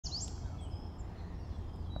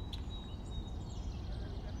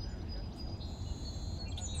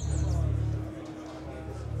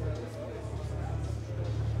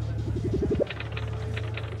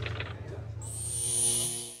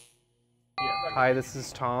Hi, this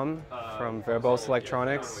is Tom from Verbos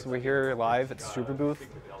Electronics. We're here live at Superbooth,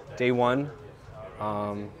 day one.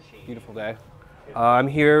 Beautiful day. I'm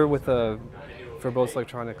here with a Verbos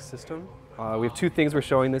Electronics system. We have two things we're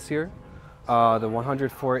showing this year. The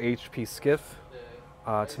 104 HP skiff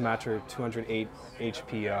to match our 208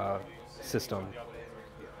 HP system.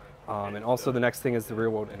 And also the next thing is the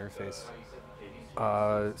real world interface.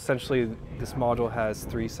 Essentially, this module has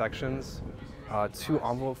three sections. Two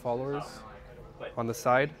envelope followers on the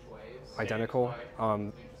side, identical.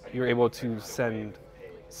 You're able to send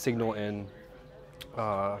signal in,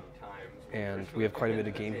 and we have quite a bit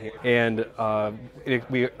of gain here. And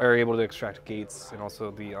we are able to extract gates and also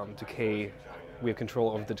the decay. We have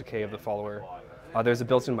control over the decay of the follower. There's a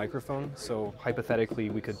built-in microphone, so hypothetically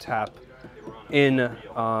we could tap in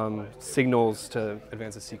signals to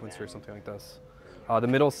advance a sequencer or something like this. The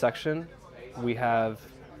middle section, we have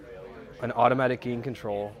an automatic gain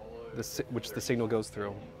control, which the signal goes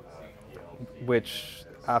through, which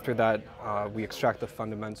after that we extract the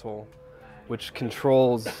fundamental, which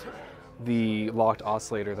controls the locked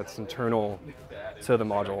oscillator that's internal to the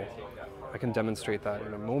module. I can demonstrate that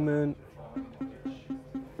in a moment.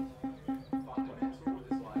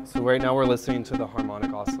 So right now we're listening to the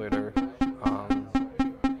harmonic oscillator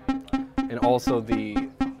and also the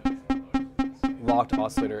locked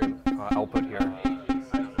oscillator output here.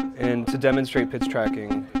 And to demonstrate pitch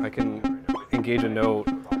tracking, I can engage a note.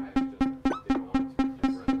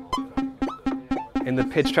 And the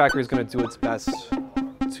pitch tracker is going to do its best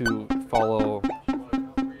to follow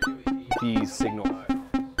the signal.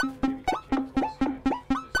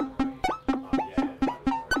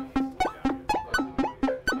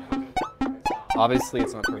 Obviously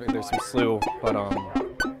it's not perfect, there's some slew, but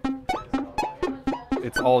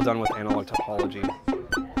it's all done with analog topology.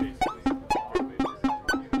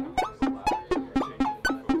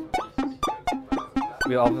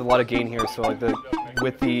 We have a lot of gain here, so like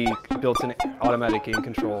with the built-in automatic gain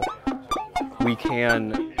control, we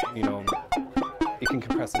can, it can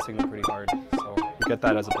compress the signal pretty hard, so we get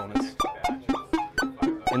that as a bonus.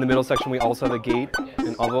 In the middle section, we also have a gate and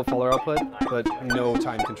envelope follower output, but no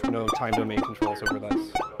time domain controls over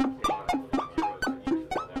this.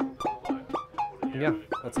 Yeah,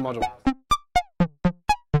 that's the module.